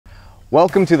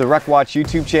Welcome to the Wreck Watch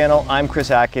YouTube channel. I'm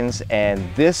Chris Atkins, and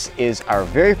this is our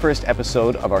very first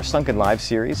episode of our Sunken Live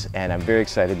series, and I'm very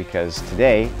excited because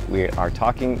today we are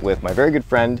talking with my very good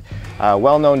friend,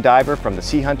 well-known diver from the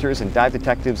Sea Hunters and Dive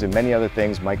Detectives and many other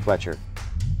things, Mike Fletcher.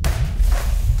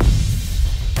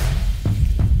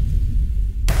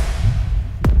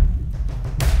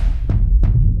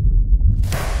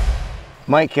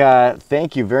 Mike,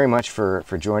 thank you very much for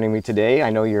joining me today.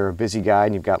 I know you're a busy guy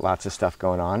and you've got lots of stuff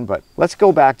going on, but let's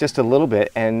go back just a little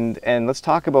bit and let's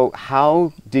talk about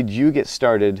how did you get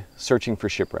started searching for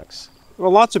shipwrecks?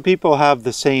 Well, lots of people have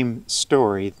the same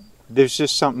story. There's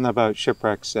just something about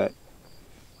shipwrecks that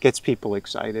gets people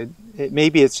excited.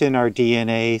 Maybe it's in our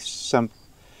DNA,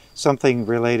 something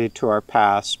related to our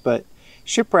past, but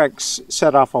shipwrecks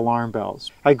set off alarm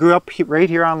bells. I grew up right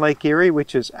here on Lake Erie,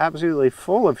 which is absolutely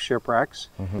full of shipwrecks.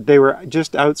 They were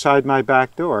just outside my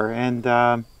back door.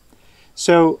 And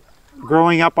so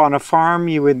growing up on a farm,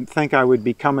 you wouldn't think I would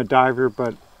become a diver,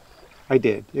 but I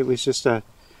did. It was just a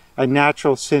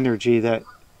natural synergy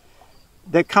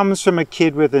that comes from a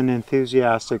kid with an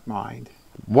enthusiastic mind.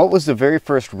 What was the very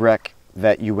first wreck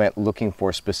that you went looking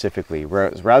for specifically,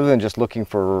 rather than just looking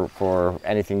for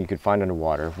anything you could find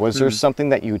underwater? Was there something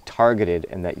that you targeted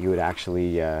and that you had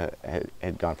actually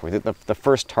had gone for? The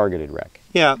first targeted wreck?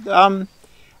 Yeah,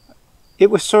 it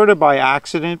was sort of by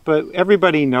accident, but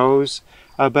everybody knows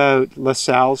about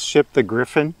LaSalle's ship, the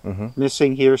Griffin,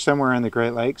 missing here somewhere in the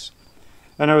Great Lakes.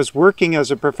 And I was working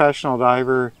as a professional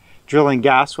diver drilling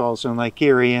gas wells in Lake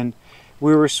Erie, and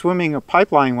we were swimming a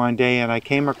pipeline one day and I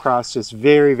came across this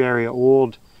very, very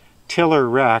old tiller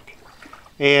wreck,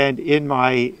 and in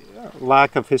my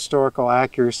lack of historical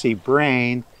accuracy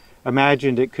brain,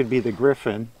 imagined it could be the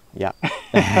Griffin. Yeah.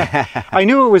 I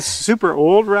knew it was super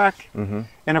old wreck, and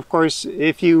of course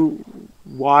if you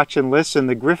watch and listen,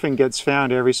 the Griffin gets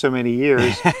found every so many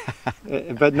years,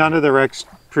 but none of the wrecks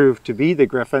proved to be the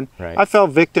Griffin. Right. I fell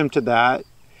victim to that,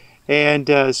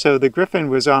 and so the Griffin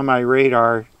was on my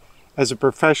radar as a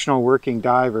professional working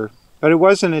diver. But it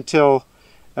wasn't until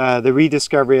the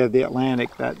rediscovery of the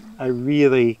Atlantic that I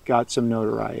really got some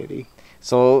notoriety.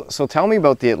 So tell me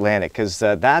about the Atlantic, because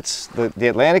the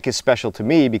Atlantic is special to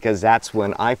me because that's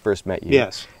when I first met you.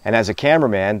 Yes. And as a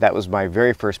cameraman, that was my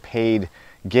very first paid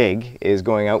gig, is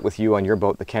going out with you on your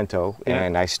boat, the Kento,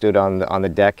 and I stood on the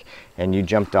deck and you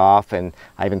jumped off, and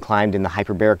I even climbed in the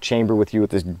hyperbaric chamber with you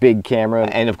with this big camera,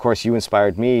 and of course you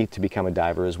inspired me to become a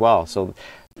diver as well. So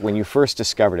when you first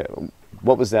discovered it,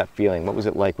 what was that feeling? What was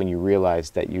it like when you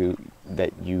realized that you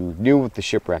knew with the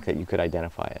shipwreck that you could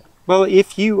identify it? Well,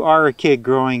 if you are a kid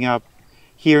growing up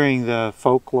hearing the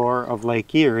folklore of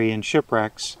Lake Erie and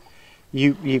shipwrecks,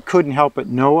 you couldn't help but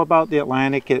know about the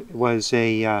Atlantic. It was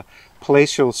a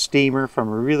palatial steamer from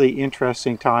a really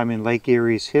interesting time in Lake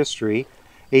Erie's history,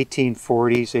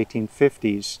 1840s,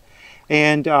 1850s.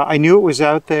 And I knew it was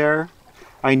out there.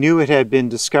 I knew it had been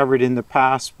discovered in the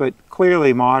past, but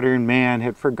clearly modern man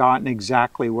had forgotten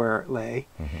exactly where it lay.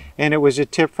 And it was a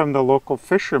tip from the local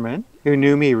fisherman who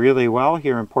knew me really well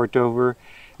here in Port Dover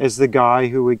as the guy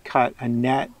who would cut a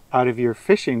net out of your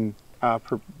fishing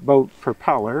boat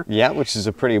propeller. Yeah, which is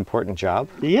a pretty important job.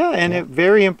 Yeah, and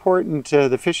very important to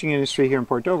the fishing industry here in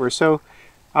Port Dover. So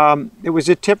it was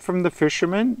a tip from the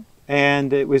fisherman,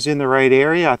 and it was in the right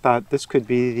area. I thought this could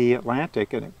be the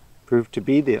Atlantic, and it proved to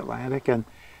be the Atlantic, and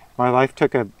my life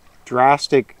took a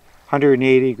drastic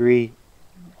 180-degree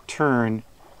turn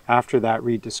after that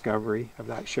rediscovery of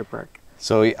that shipwreck.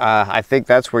 So I think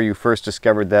that's where you first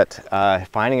discovered that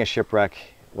finding a shipwreck,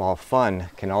 while fun,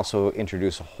 can also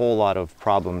introduce a whole lot of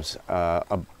problems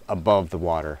above the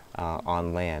water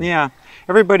on land. Yeah,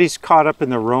 everybody's caught up in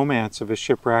the romance of a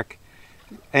shipwreck,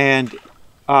 and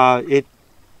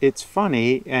it's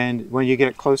funny, and when you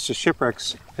get close to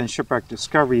shipwrecks and shipwreck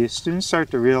discovery, you soon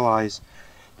start to realize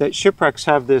that shipwrecks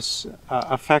have this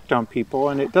effect on people,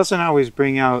 and it doesn't always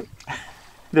bring out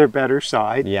their better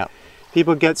side. Yeah.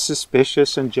 People get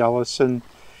suspicious and jealous, and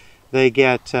they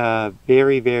get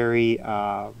very, very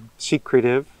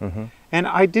secretive. And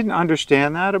I didn't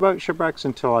understand that about shipwrecks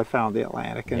until I found the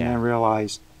Atlantic, and then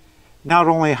realized not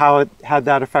only how it had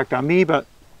that effect on me, but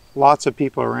lots of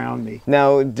people around me.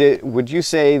 Now, would you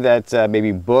say that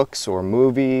maybe books or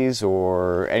movies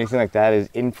or anything like that has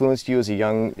influenced you as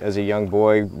a young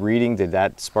boy reading? Did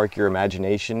that spark your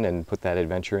imagination and put that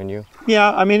adventure in you?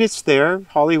 Yeah, I mean, it's there.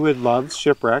 Hollywood loves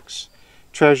shipwrecks.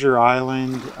 Treasure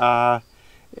Island,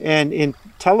 and in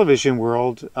television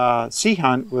world, Sea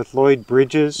Hunt with Lloyd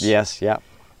Bridges. Yes, yeah.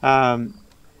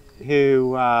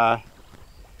 Who,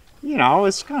 you know,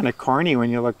 it's kind of corny when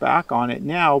you look back on it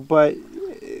now, but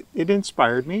it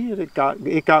inspired me. It got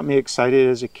me excited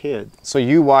as a kid. So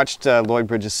you watched Lloyd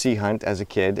Bridges' Sea Hunt as a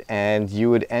kid, and you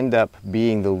would end up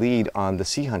being the lead on the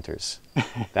Sea Hunters.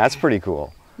 That's pretty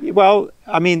cool. Well,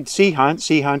 I mean, Sea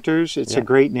Hunters, it's a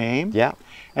great name. Yeah.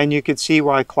 And you could see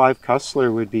why Clive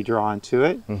Cussler would be drawn to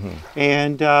it.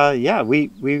 And yeah,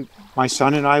 my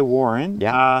son and I, Warren,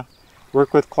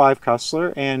 worked with Clive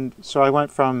Cussler. And so I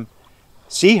went from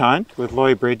Sea Hunt with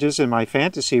Lloyd Bridges in my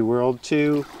fantasy world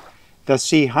to the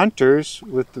Sea Hunters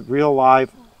with the real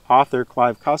live author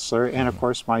Clive Cussler and of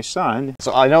course my son.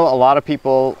 So I know a lot of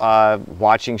people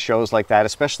watching shows like that,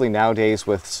 especially nowadays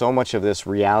with so much of this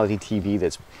reality TV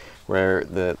that's where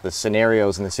the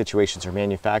scenarios and the situations are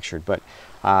manufactured, but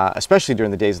especially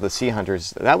during the days of the Sea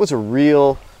Hunters, those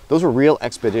were real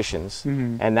expeditions.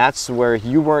 And that's where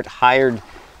you weren't hired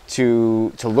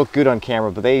to look good on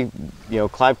camera, but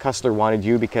Clive Cussler wanted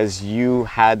you because you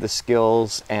had the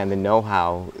skills and the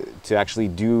know-how to actually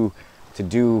do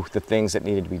the things that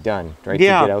needed to be done, right?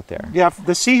 Yeah, to get out there. Yeah,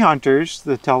 the Sea Hunters,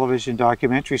 the television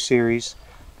documentary series,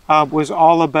 was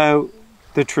all about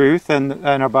the truth and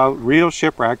about real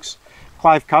shipwrecks.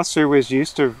 Clive Cussler was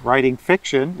used to writing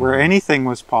fiction where anything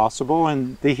was possible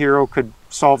and the hero could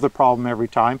solve the problem every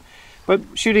time. But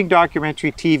shooting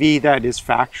documentary TV that is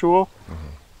factual,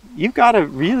 you've got to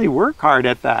really work hard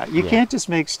at that. You can't just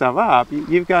make stuff up.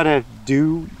 You've got to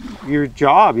do your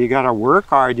job. You got to work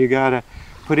hard. You got to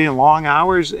put in long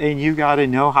hours, and you got to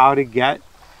know how to get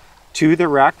to the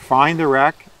wreck, find the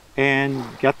wreck, and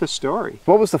get the story.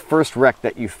 What was the first wreck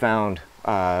that you found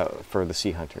for the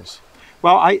Sea Hunters?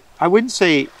 Well, I wouldn't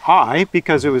say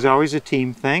because it was always a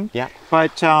team thing. Yeah.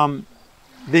 But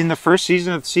in the first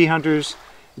season of the Sea Hunters,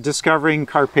 discovering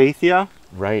Carpathia.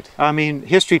 Right. I mean,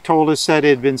 history told us that it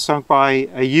had been sunk by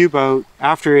a U-boat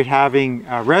after it having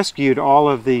rescued all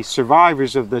of the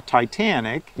survivors of the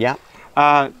Titanic. Yeah.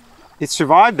 It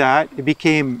survived that. It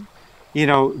became,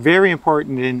 very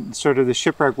important in sort of the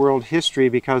shipwreck world history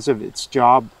because of its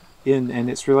job and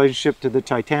its relationship to the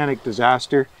Titanic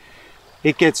disaster.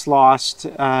 It gets lost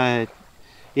in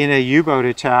a U-boat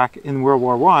attack in World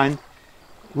War I.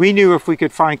 We knew if we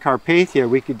could find Carpathia,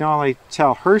 we could not only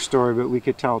tell her story, but we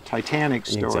could tell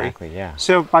Titanic's story. Exactly, yeah.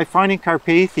 So by finding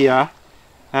Carpathia,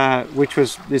 which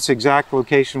was its exact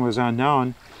location was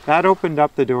unknown, that opened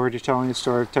up the door to telling the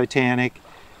story of Titanic,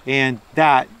 and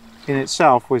that in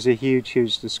itself was a huge,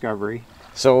 huge discovery.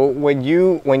 So when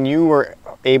you were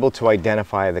able to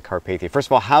identify the Carpathia, first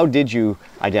of all, how did you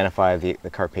identify the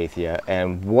Carpathia,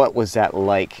 and what was that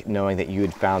like knowing that you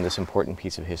had found this important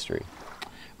piece of history?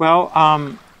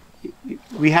 Well,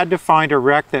 we had to find a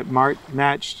wreck that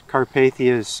matched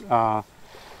Carpathia's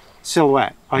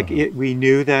silhouette. Like we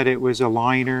knew that it was a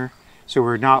liner, so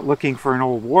we're not looking for an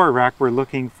old war wreck. We're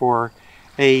looking for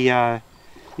a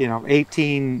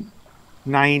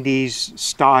 1890s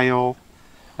style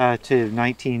to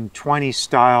 1920s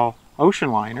style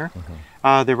ocean liner.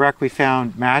 The wreck we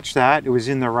found matched that. It was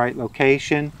in the right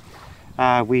location.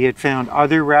 We had found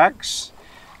other wrecks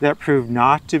that proved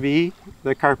not to be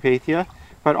the Carpathia,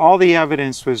 but all the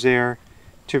evidence was there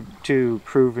to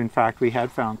prove, in fact, we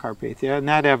had found Carpathia, and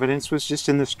that evidence was just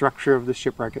in the structure of the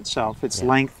shipwreck itself, its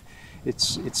length,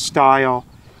 its style,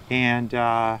 and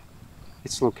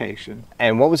its location.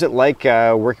 And what was it like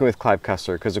working with Clive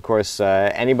Cussler? Because of course,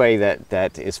 anybody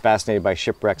that is fascinated by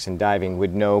shipwrecks and diving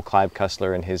would know Clive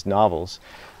Cussler and his novels,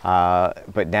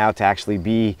 but now to actually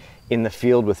be in the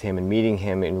field with him and meeting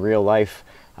him in real life,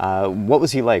 what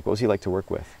was he like? What was he like to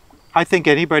work with? I think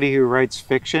anybody who writes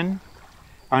fiction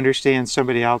understands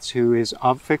somebody else who is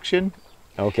of fiction.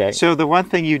 Okay. So the one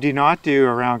thing you do not do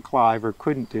around Clive, or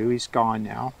couldn't do, he's gone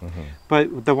now,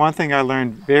 but the one thing I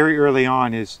learned very early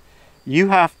on is you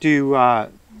have to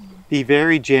be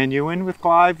very genuine with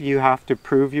Clive. You have to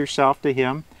prove yourself to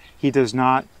him. He does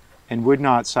not and would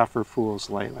not suffer fools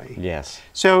lately. Yes.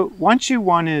 So once you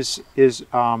won his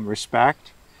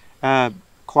respect,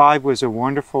 Clive was a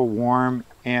wonderful, warm,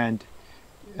 and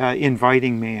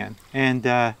inviting man. And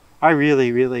I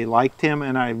really, really liked him,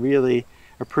 and I really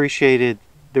appreciated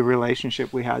the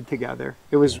relationship we had together.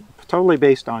 It was totally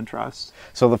based on trust.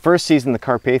 So the first season, the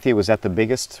Carpathia, was that the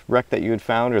biggest wreck that you had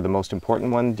found, or the most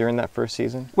important one during that first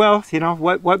season? Well,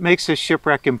 what makes a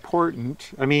shipwreck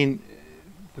important? I mean,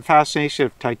 the fascination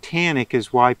of Titanic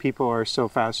is why people are so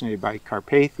fascinated by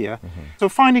Carpathia. So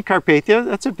finding Carpathia,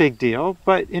 that's a big deal.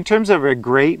 But in terms of a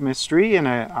great mystery and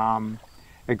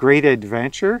a great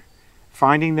adventure,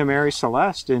 finding the Mary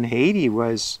Celeste in Haiti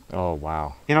was, oh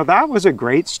wow, that was a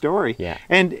great story. Yeah.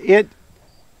 And it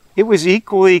was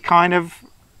equally kind of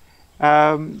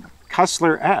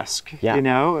Cussler-esque.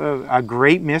 Yeah. A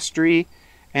great mystery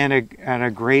and a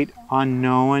great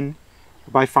unknown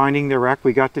by finding the wreck,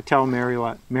 we got to tell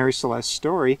Mary Celeste's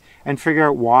story and figure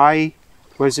out why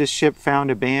was this ship found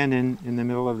abandoned in the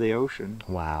middle of the ocean.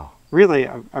 Wow. Really,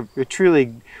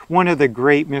 truly one of the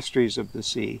great mysteries of the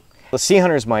sea. The Sea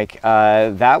Hunters, Mike,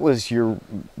 that was your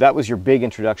big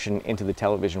introduction into the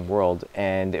television world,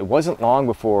 and it wasn't long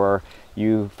before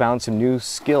you found some new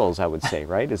skills, I would say,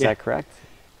 right? Is that correct?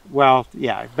 Well,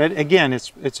 yeah, but again,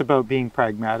 it's about being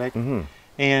pragmatic,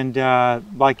 and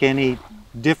like any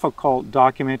difficult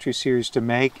documentary series to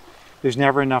make, there's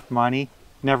never enough money,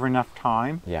 never enough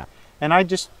time. Yeah. And I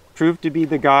just proved to be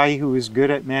the guy who was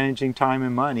good at managing time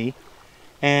and money,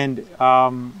 and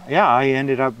yeah, I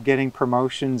ended up getting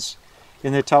promotions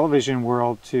in the television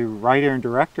world to writer and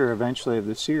director eventually of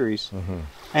the series.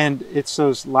 And it's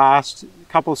those last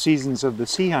couple seasons of the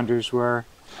Sea Hunters where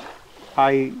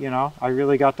I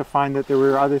really got to find that there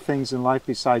were other things in life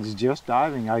besides just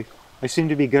diving. I seem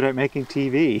to be good at making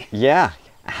TV. Yeah.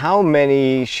 How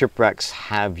many shipwrecks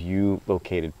have you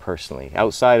located personally,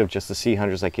 outside of just the Sea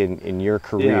Hunters, like in your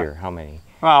career? How many?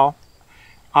 Well,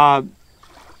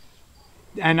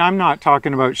 and I'm not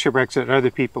talking about shipwrecks that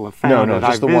other people have found. No,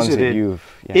 just the ones that you've...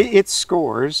 Yeah. It's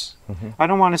scores. I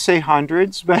don't want to say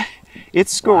hundreds, but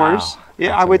it's scores. Wow,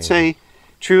 Yeah, I would say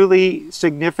truly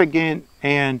significant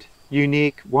and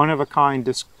unique, one-of-a-kind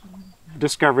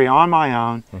discovery on my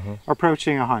own,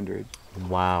 approaching 100.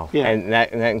 Wow. Yeah. And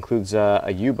that includes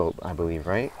a U-boat, I believe,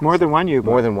 right? More than one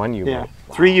U-boat. More than one U-boat. Yeah.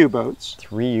 Wow. 3 U-boats.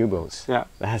 3 U-boats. Yeah.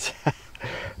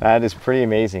 That is pretty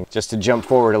amazing. Just to jump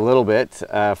forward a little bit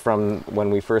from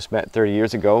when we first met 30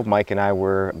 years ago, Mike and I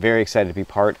were very excited to be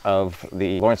part of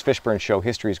the Lawrence Fishburne show,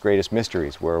 History's Greatest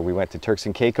Mysteries, where we went to Turks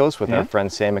and Caicos with our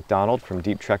friend Sam McDonald from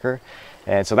Deep Trekker.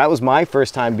 And so that was my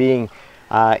first time being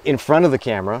in front of the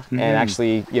camera, and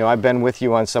actually, I've been with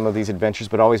you on some of these adventures,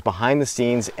 but always behind the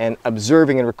scenes and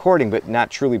observing and recording, but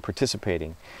not truly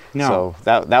participating. No.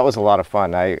 So that was a lot of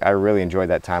fun. I really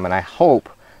enjoyed that time, and I hope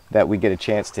that we get a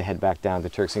chance to head back down to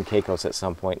Turks and Caicos at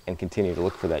some point and continue to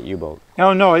look for that U-boat.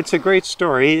 Oh no, it's a great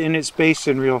story, and it's based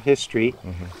in real history,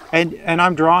 and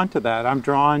I'm drawn to that. I'm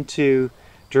drawn to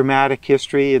dramatic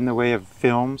history in the way of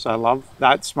films.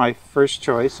 That's my first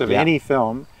choice of any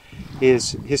film,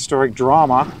 is historic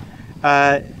drama.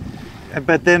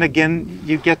 But then again,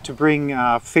 you get to bring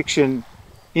fiction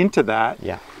into that.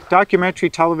 Yeah. Documentary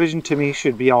television to me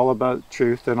should be all about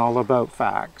truth and all about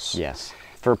facts. Yes.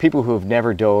 For people who have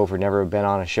never dove or never been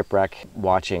on a shipwreck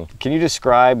watching, can you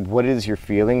describe what it is you're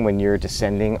feeling when you're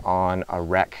descending on a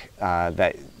wreck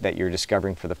that you're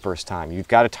discovering for the first time? You've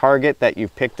got a target that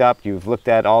you've picked up, you've looked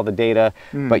at all the data,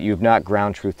 but you've not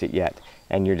ground truthed it yet.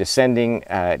 And you're descending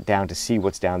down to see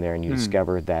what's down there, and you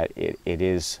discover that it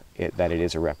is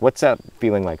a wreck. What's that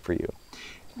feeling like for you?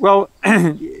 Well,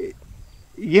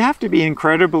 you have to be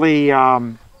incredibly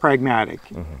pragmatic.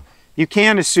 You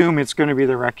can't assume it's going to be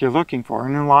the wreck you're looking for.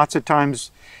 And then lots of times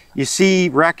you see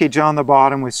wreckage on the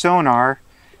bottom with sonar,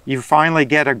 you finally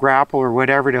get a grapple or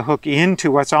whatever to hook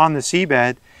into what's on the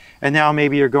seabed, and now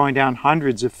maybe you're going down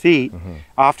hundreds of feet,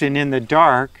 often in the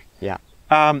dark. Yeah.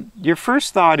 Your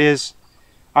first thought is,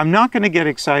 I'm not going to get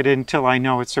excited until I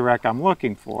know it's the wreck I'm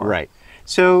looking for. Right.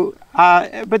 So,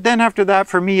 but then after that,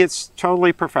 for me, it's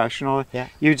totally professional. Yeah.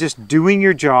 You're just doing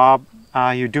your job.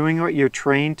 You're doing what you're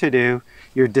trained to do.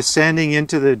 You're descending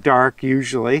into the dark,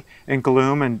 usually, and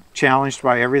gloom, and challenged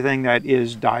by everything that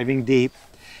is diving deep,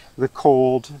 the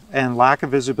cold, and lack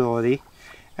of visibility.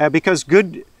 Because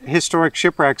good historic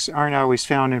shipwrecks aren't always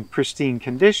found in pristine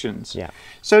conditions. Yeah.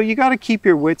 So you got to keep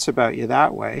your wits about you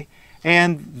that way.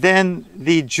 And then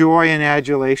the joy and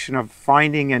adulation of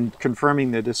finding and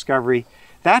confirming the discovery,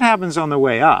 that happens on the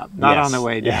way up, not on the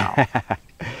way down.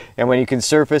 And when you can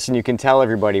surface and you can tell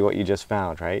everybody what you just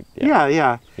found, right?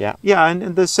 Yeah,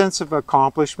 and the sense of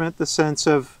accomplishment, the sense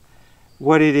of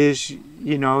what it is,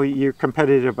 you're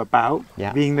competitive about,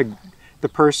 being the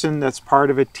person that's part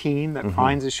of a team that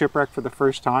finds a shipwreck for the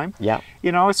first time. Yeah.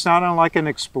 It's not unlike an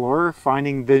explorer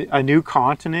finding a new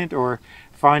continent or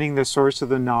finding the source of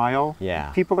the Nile.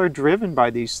 Yeah. People are driven by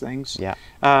these things. Yeah.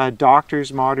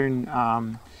 Doctors, modern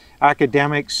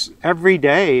academics, every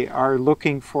day are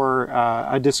looking for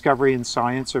a discovery in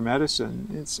science or medicine.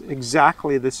 It's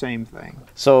exactly the same thing.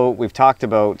 So we've talked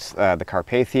about the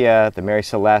Carpathia, the Mary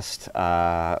Celeste,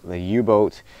 the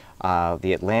U-boat,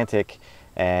 the Atlantic,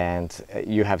 and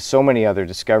you have so many other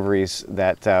discoveries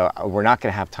that we're not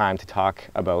going to have time to talk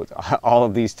about all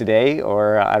of these today,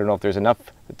 or I don't know if there's enough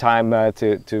time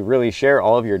to really share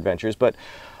all of your adventures, but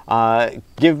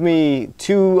give me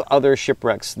 2 other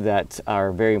shipwrecks that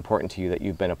are very important to you that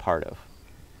you've been a part of.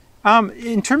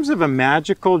 In terms of a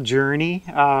magical journey,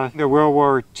 the World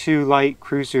War II light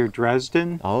cruiser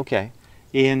Dresden. Oh, okay.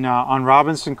 on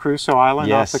Robinson Crusoe Island,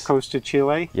 Yes. off the coast of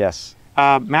Chile. Yes.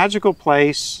 Magical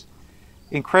place,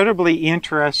 incredibly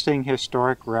interesting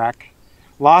historic wreck,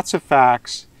 lots of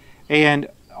facts, and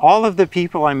all of the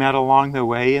people I met along the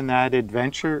way in that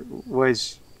adventure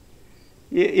was,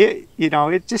 you know,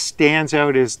 it just stands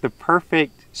out as the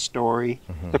perfect story,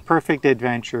 the perfect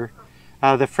adventure.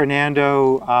 The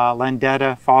Fernando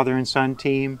Landeta father and son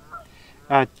team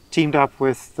teamed up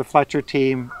with the Fletcher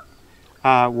team,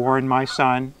 Warren, my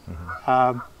son.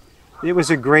 It was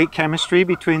a great chemistry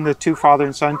between the two father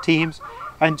and son teams,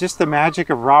 and just the magic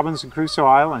of Robinson Crusoe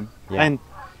Island. Yeah. And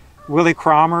Willy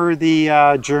Cromer,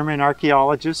 the German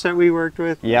archaeologist that we worked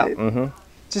with. Yeah.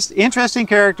 Just interesting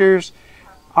characters,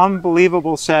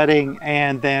 unbelievable setting,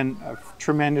 and then a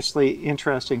tremendously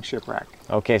interesting shipwreck.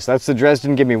 Okay, so that's the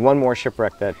Dresden. Give me one more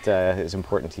shipwreck that is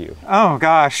important to you. Oh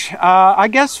gosh, I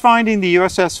guess finding the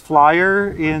USS Flyer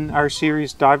in our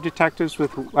series Dive Detectives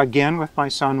with my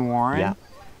son Warren.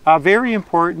 Yeah. Very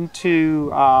important to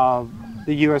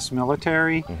the U.S.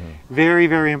 military. Very,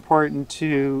 very important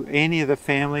to any of the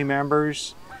family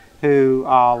members who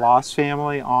lost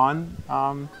family on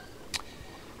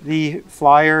the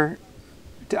Flyer.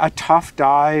 A tough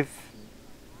dive,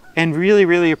 and really,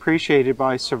 really appreciated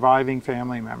by surviving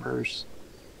family members.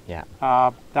 Yeah.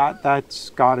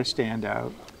 That's got to stand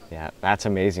out. Yeah, that's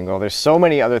amazing. Well, there's so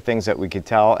many other things that we could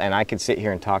tell, and I could sit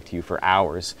here and talk to you for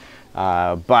hours.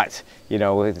 But you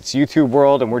know, it's YouTube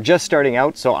world, and we're just starting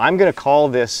out. So I'm going to call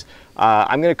this.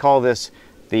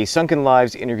 The Sunken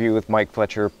Lives interview with Mike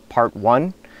Fletcher, Part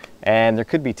 1. And there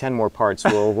could be 10 more parts.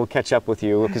 We'll catch up with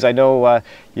you, because I know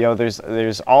you know,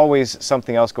 there's always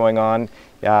something else going on.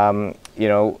 You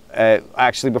know,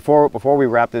 actually, before we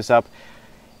wrap this up,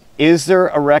 is there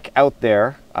a wreck out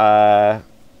there?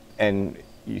 And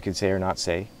you can say or not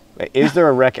say. Is there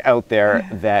a wreck out there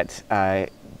that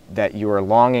that you are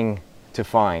longing to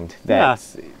find?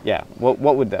 Yes. Yeah. What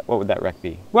would that wreck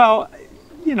be? Well,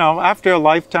 you know, after a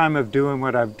lifetime of doing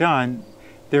what I've done,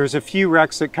 there's a few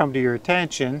wrecks that come to your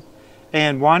attention.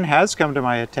 And one has come to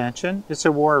my attention. It's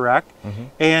a war wreck,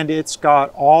 and it's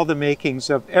got all the makings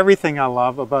of everything I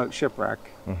love about shipwreck.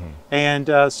 And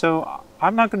so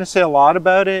I'm not going to say a lot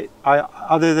about it,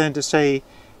 other than to say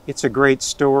it's a great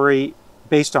story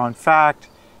based on fact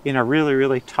in a really,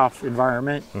 really tough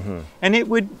environment. And it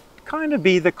would kind of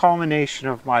be the culmination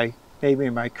of maybe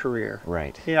my career.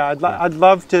 Right. Yeah, I'd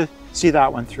love to see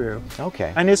that one through.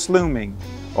 Okay. And it's looming.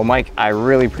 Well, Mike, I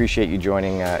really appreciate you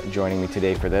joining me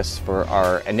today for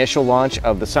our initial launch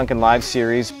of the Sunken Lives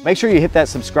series. Make sure you hit that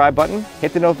subscribe button,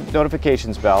 hit the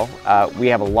notifications bell. We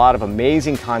have a lot of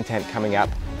amazing content coming up.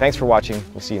 Thanks for watching.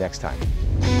 We'll see you next time.